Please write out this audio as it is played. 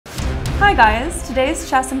Hi guys, today's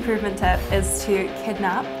chess improvement tip is to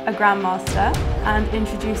kidnap a Grandmaster and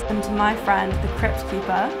introduce them to my friend, the Crypt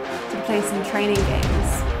Keeper, to play some training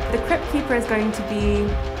games. The Crypt Keeper is going to be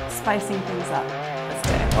spicing things up. Let's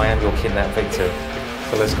go. I am your kidnapped victim,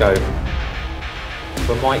 so let's go.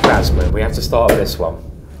 For Mike Basman, we have to start with this one.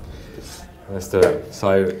 Let's do it.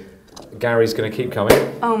 So, Gary's going to keep coming.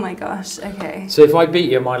 Oh my gosh, okay. So if I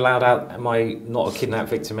beat you, am I allowed out? Am I not a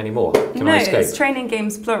kidnapped victim anymore? Can I escape? No, it's training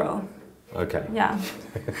games plural. Okay. Yeah.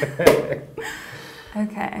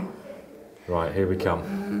 Okay. Right, here we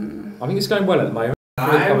come. I think it's going well at the moment.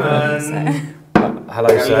 Simon! Hello,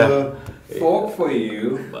 sir. Fork for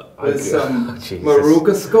you with some Jesus.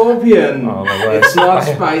 Maruka Scorpion. Oh, my word. It's not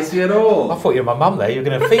spicy at all. I thought you were my mum there. You were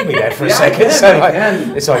going to feed me there for a Yeah, second. I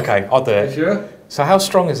can. It's okay. I'll do it. Sure? So how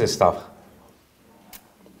strong is this stuff?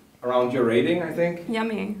 Around your rating, I think.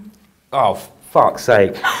 Yummy. Oh, fuck's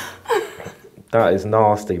sake. That is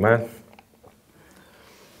nasty, man.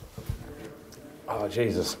 Oh,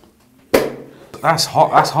 Jesus. That's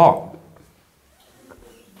hot. That's hot.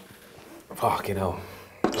 Fucking hell.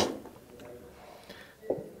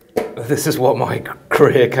 This is what my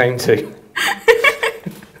career came to.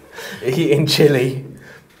 Eating chili,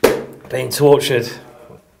 being tortured.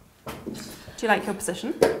 Do you like your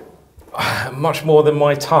position? Much more than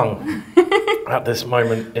my tongue at this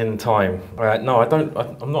moment in time. No, I don't.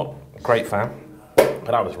 I'm not a great fan. But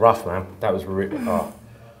that was rough, man. That was really.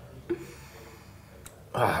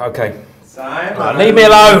 Okay. Simon! Leave me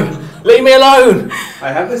alone! Leave me alone!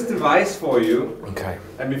 I have this device for you. Okay.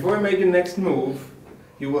 And before you make your next move,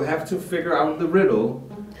 you will have to figure out the riddle.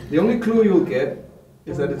 The only clue you'll get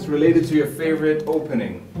is that it's related to your favorite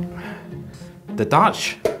opening. The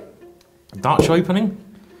Dutch opening?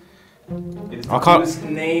 It is the coolest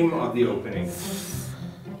name of the opening.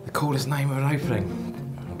 The coolest name of an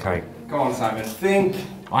opening. Okay. Come on, Simon, think.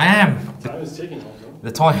 I am. Time is ticking also.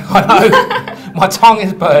 The time, I know. My tongue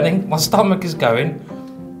is burning, my stomach is going,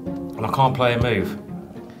 and I can't play a move.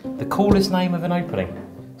 The coolest name of an opening.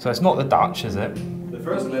 So it's not the Dutch, is it? The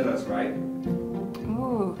first letter is right.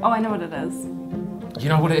 Ooh. Oh, I know what it is. You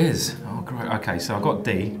know what it is? Oh, great. Okay, so I've got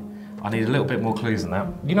D. I need a little bit more clues than that.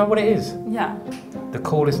 You know what it is? Yeah. The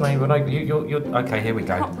coolest name of an opening. You're okay, here we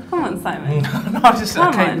go. Come on, Simon. No, just,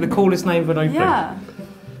 Come okay, on. the coolest name of an opening. Yeah.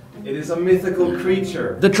 It is a mythical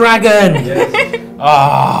creature. The dragon! Yes.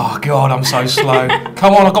 Oh, God, I'm so slow.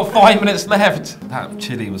 Come on, I've got 5 minutes left. That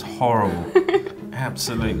chili was horrible.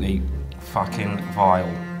 Absolutely fucking vile.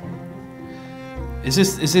 Is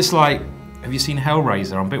this like, have you seen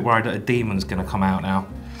Hellraiser? I'm a bit worried that a demon's going to come out now.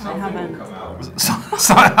 I haven't. Come out.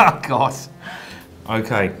 Oh, God.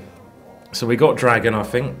 Okay, so we got dragon, I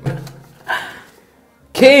think.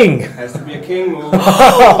 King! Has to be a king move.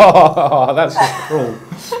 Oh, that's just cruel.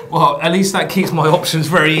 Well, at least that keeps my options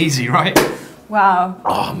very easy, right? Wow.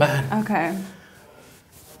 Oh, man. Okay.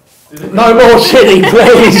 No more chili,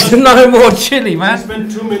 please. No more chili, He man.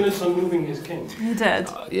 spent 2 minutes on moving his king. You did.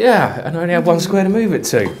 Yeah, and I only had 1 square to move it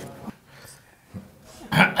to.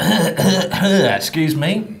 Excuse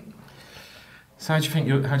me. So how do you think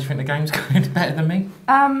the game's going? Better than me?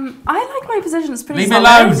 I like my position. It's pretty Leave me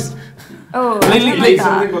solid. alone. Oh, I Leave- don't leave like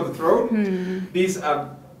Something that. for the throat. These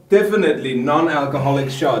are definitely non-alcoholic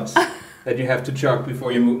shots that you have to chug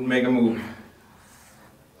before you make a move.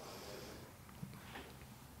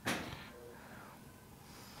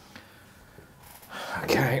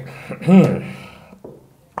 Okay.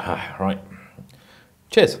 Right.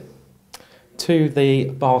 Cheers. To the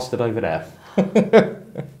bastard over there.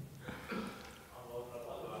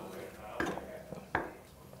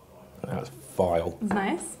 That's vile. It's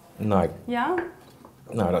nice. No. Yeah?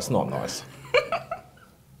 No, that's not nice.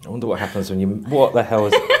 I wonder what happens when you... What the hell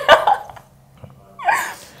is...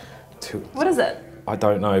 What is it? I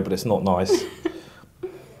don't know, but it's not nice.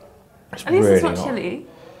 It's At least really it's not not. chili.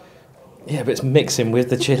 Yeah, but it's mixing with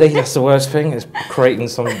the chili. That's the worst thing. It's creating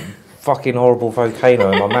some fucking horrible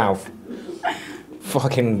volcano in my mouth.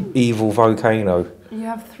 Fucking evil volcano. You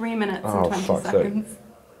have 3 minutes Oh, and 20 fuck's sake. seconds.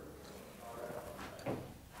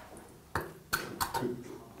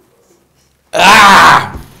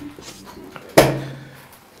 Ah!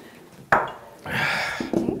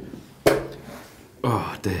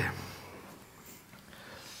 Oh dear.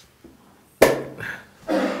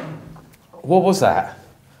 What was that?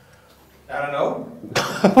 I don't know.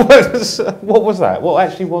 What was that? What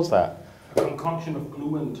actually was that? A concoction of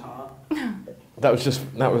glue and tar. That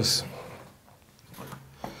was...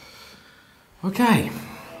 Okay.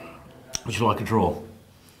 Would you like a draw?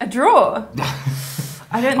 A draw?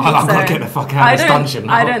 I don't think I've so. got to get the fuck out of this dungeon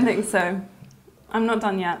now. I don't think so. I'm not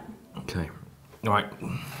done yet. Okay. All right.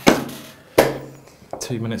 like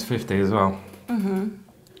 2 minutes 50 as well.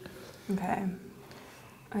 Okay.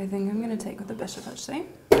 I think I'm going to take with the bishop, actually.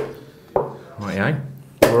 Right, yeah.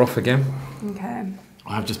 We're off again. Okay.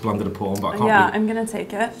 I have just blundered a pawn, but I can't. Yeah, I'm going to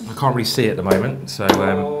take it. I can't really see it at the moment,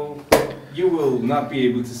 so. You will not be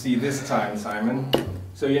able to see this time, Simon.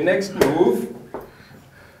 So your next move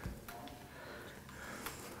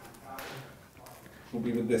will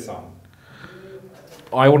be with this on.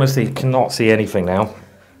 I honestly cannot see anything now.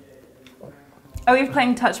 Oh, you're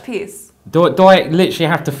playing touch piece? Do I literally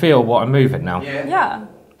have to feel what I'm moving now? Yeah. Yeah.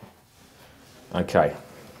 Okay.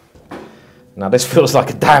 Now this feels like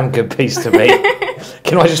a damn good piece to me.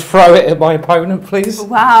 Can I just throw it at my opponent, please?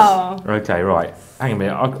 Wow. Okay, right. Hang on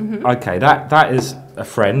a minute. Okay, that is a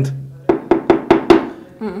friend.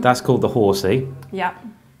 That's called the horsey. Yeah.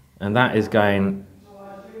 And that is going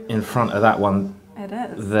in front of that one It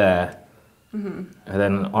is. there. And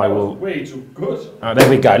then I will... Way too good. Oh, there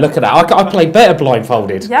we go. Look at that. I played better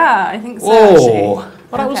blindfolded. Yeah, I think so, Whoa. actually.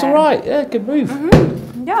 Well, that was Okay. all right. Yeah, good move.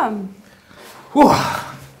 Yeah. Whew.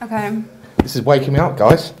 Okay. This is waking me up,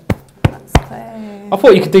 guys. Let's play. I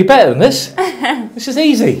thought you could do better than this. This is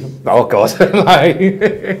easy. Oh, God. Like-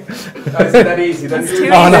 Is that easy? Then It's do too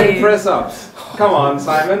the easy. press-ups. Come on,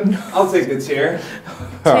 Simon. I'll take the chair.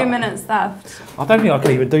 2 minutes left. I don't think I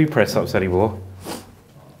can even do press-ups anymore.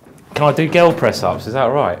 Can I do girl press-ups? Is that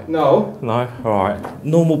all right? No. No? All right.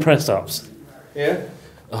 Normal press-ups. Yeah.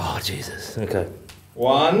 Oh, Jesus. Okay.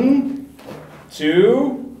 1,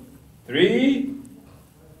 2, 3,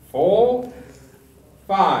 4,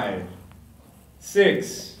 5,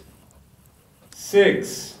 6,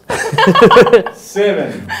 6,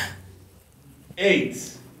 7,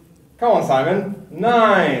 8. Come on, Simon.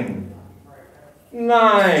 9.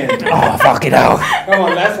 9. Oh, fuck it out. Come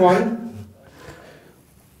on, last one.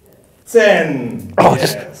 10. Oh,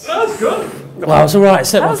 Yes. That's good. Well, it's all right,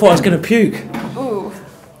 except I thought I was going to puke. Ooh.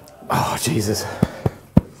 Oh, Jesus.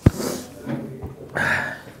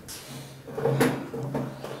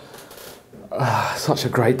 Such a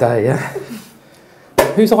great day, yeah?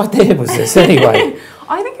 Whose idea was this, anyway?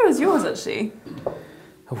 I think it was yours, actually.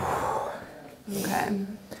 Okay.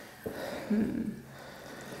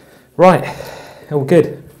 Right, all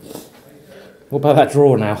good. What about that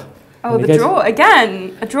draw now? Oh, Any the guess? draw.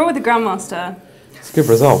 Again, a draw with the Grandmaster. It's a good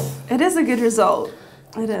result. It is a good result.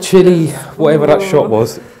 It is. Chilly, whatever that Ooh. shot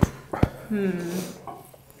was.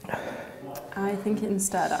 I think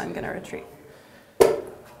instead I'm going to retreat.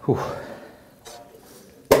 Whew.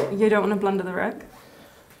 You don't want to blunder the rook?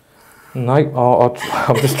 No,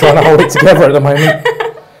 I'm just trying to hold it together at the moment.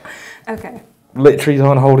 Okay. Literally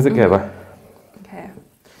trying to hold it together. Okay.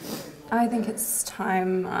 I think it's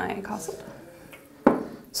time I castle.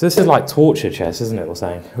 So this is like torture chess, isn't it, we're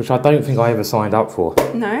saying? Which I don't think I ever signed up for.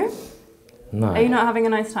 No? No. Are you not having a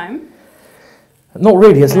nice time? Not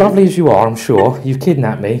really, as lovely as you are, I'm sure. You've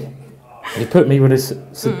kidnapped me. You put me with this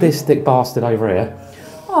sadistic bastard over here.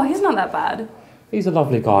 Oh, he's not that bad. He's a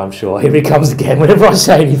lovely guy, I'm sure. Here he comes again whenever I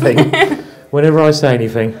say anything. Whenever I say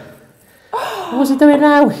anything. What's he doing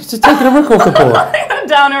now? He's just taking a rook off the board.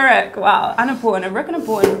 Down a rook. Wow. And a pawn. A rook and a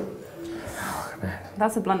pawn.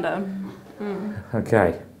 That's a blunder.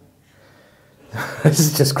 Okay. This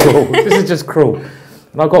is just cruel. This is just cruel.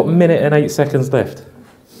 And I've got 1 minute and 8 seconds left.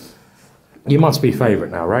 You must be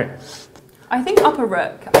favourite now, right? I think up a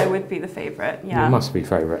rook, I would be the favourite. Yeah. You must be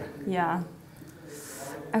favourite. Yeah.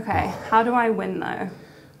 Okay. How do I win, though?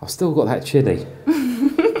 I've still got that chili.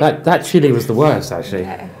 that chili was the worst, actually.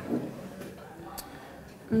 Okay.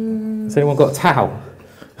 Has anyone got a towel?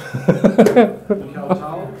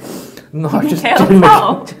 No, just Mikhail Jimmy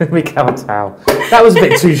towel. Mikhail towel. That was a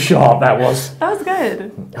bit too sharp, that was. That was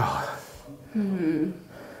good.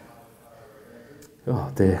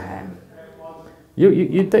 Oh dear.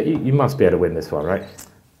 Okay. You must be able to win this one, right?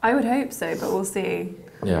 I would hope so, but we'll see.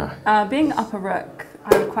 Yeah. Being up a rook,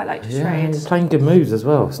 I would quite like to Yeah, trade. you're playing good moves as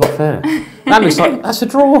well. It's not fair. That looks like that's a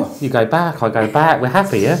draw. You go back, I go back. We're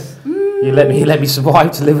happy, yeah. You let me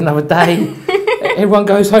survive to live another day. Everyone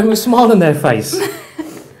goes home with a smile on their face.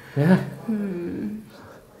 Yeah.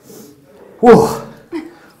 Whoa.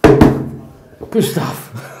 Good stuff.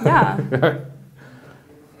 Yeah.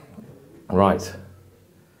 Right.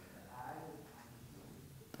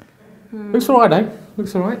 Looks alright, eh?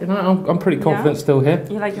 Looks alright. You know, I'm pretty confident still here.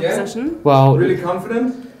 You like your Yeah? position? Well, Really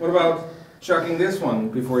confident? What about chucking this one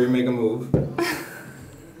before you make a move?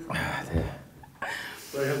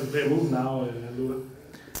 So you have to play a move now and do it.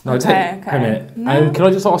 no, Okay, hang a okay. minute. No. Can I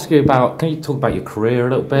just ask you about? Can you talk about your career a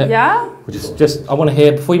little bit? Yeah? Or just I want to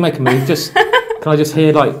hear before you make a move. Just can I just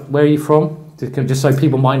hear like where are you from? Just so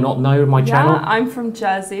people might not know my channel? Yeah, I'm from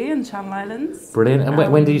Jersey in Channel Islands. Brilliant. And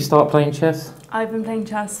when did you start playing chess? I've been playing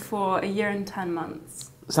chess for a year and 10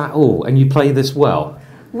 months. Is that all? And you play this well?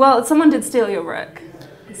 Well, someone did steal your rook,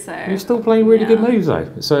 so... You're still playing really good moves though.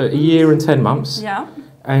 So a year and 10 months? Yeah.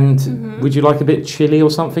 And would you like a bit chilly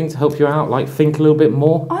or something to help you out? Like think a little bit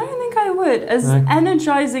more? I don't think I would. As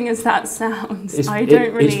energising as that sounds, It's I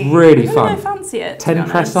don't really really I fun. don't fancy it. 10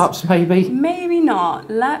 press-ups maybe? Maybe not.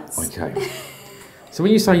 Let's... Okay. So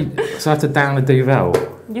when you say so I have to down a duvel...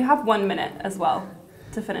 You have 1 minute as well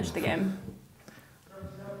to finish the game.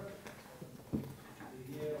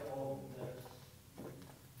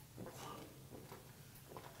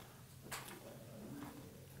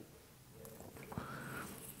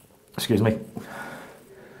 Excuse me.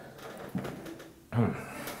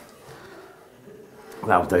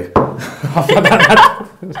 That'll do.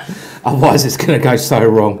 Otherwise it's going to go so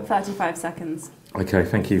wrong. 35 seconds. Okay,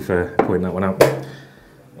 thank you for pointing that one out.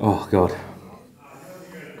 Oh God.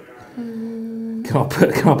 Can I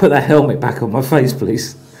put that helmet back on my face,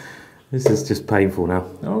 please? This is just painful now.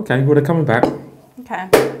 Okay, well they're coming back. Okay.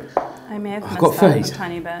 I may have got missed out phased. a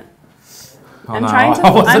tiny bit. Oh, I'm no, trying to.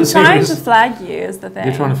 I wasn't I'm trying serious. to flag you. Is the thing.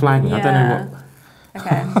 You're trying to flag me. Yeah. I don't know what.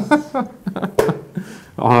 Okay.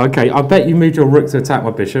 Oh, okay. I bet you moved your rook to attack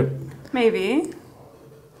my bishop. Maybe.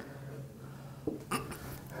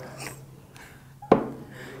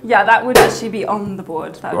 Yeah, that would actually be on the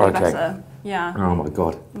board. That would be Okay. better. Yeah. Oh my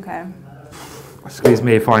God. Okay. Excuse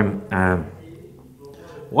me if I'm.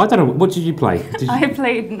 Well, I don't know. What did you play? Did you... I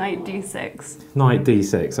played knight d6. Knight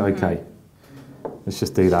d6. Okay. Let's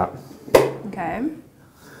just do that. Okay.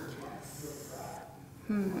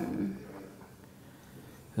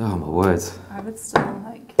 Oh my word. I would still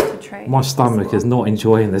like to trade. My stomach is not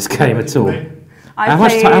enjoying this game at all. I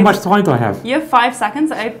How much time do I have? You have 5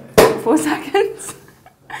 seconds. I have 4 seconds.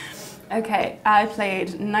 Okay, I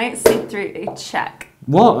played knight c3 check.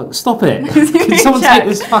 What? Stop it. Can someone take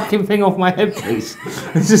this fucking thing off my head, please?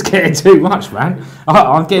 This is getting too much, man.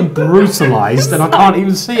 I'm getting brutalised and I can't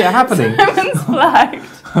even see it happening. Simon's flagged.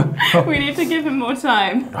 We need to give him more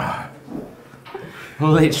time.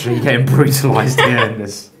 Literally getting brutalised here in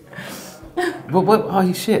this. What?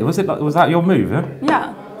 Oh shit! Was that your move? Huh?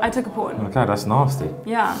 Yeah, I took a pawn. Okay, that's nasty.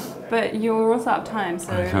 Yeah, but you're also out of time,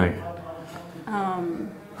 so... Okay.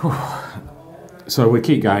 So we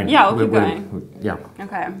keep going. Yeah, we'll keep going. Yeah.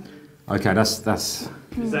 Okay. Okay, that's.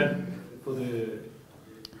 Is that for the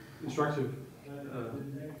instructive?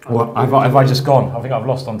 What? Have I just gone? I think I've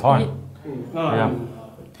lost on time. No, Yeah.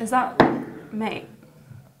 Is that mate?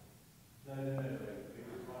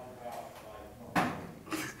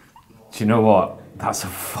 Do you know what? That's a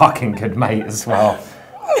fucking good mate as well.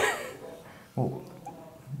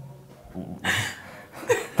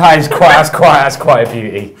 That's quite a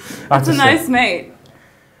beauty. That's a nice mate.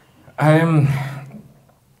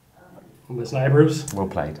 the snipers. Well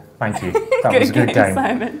played. Thank you. That was a good game.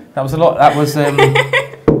 Simon. That was a lot. That was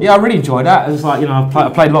yeah, I really enjoyed that. It was like, you know, I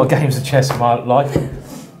played a lot of games of chess in my life.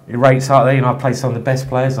 It rates out there. You know, I played some of the best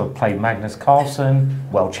players. I played Magnus Carlsen,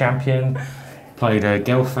 world champion. Played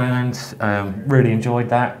Gelfand. Really enjoyed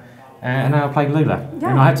that. And now I played Lula. Yeah.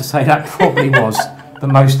 And I have to say that probably was the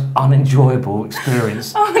most unenjoyable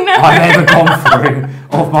experience Oh, no. I've ever gone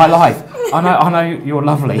through of my life. I know you're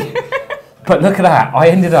lovely. But look at that. I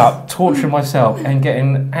ended up torturing myself and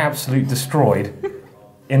getting absolutely destroyed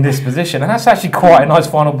in this position. And that's actually quite a nice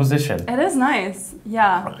final position. It is nice,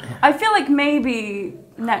 yeah. I feel like maybe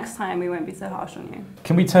next time we won't be so harsh on you.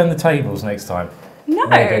 Can we turn the tables next time? No.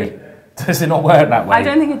 Maybe. Does it not work that way? I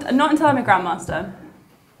don't think it, not until I'm a Grandmaster.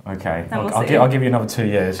 Okay. Then we'll I'll see. I'll give you another 2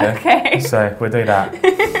 years, yeah? Okay. So we'll do that.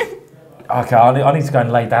 Okay, I need to go and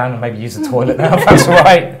lay down and maybe use the toilet now, if that's all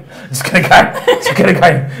right. Just gonna go,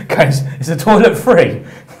 is the toilet free?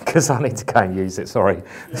 Because I need to go and use it, sorry.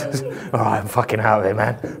 All right, I'm fucking out of here,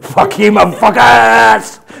 man. Fuck you,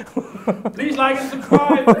 motherfuckers! Please like and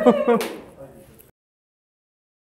subscribe.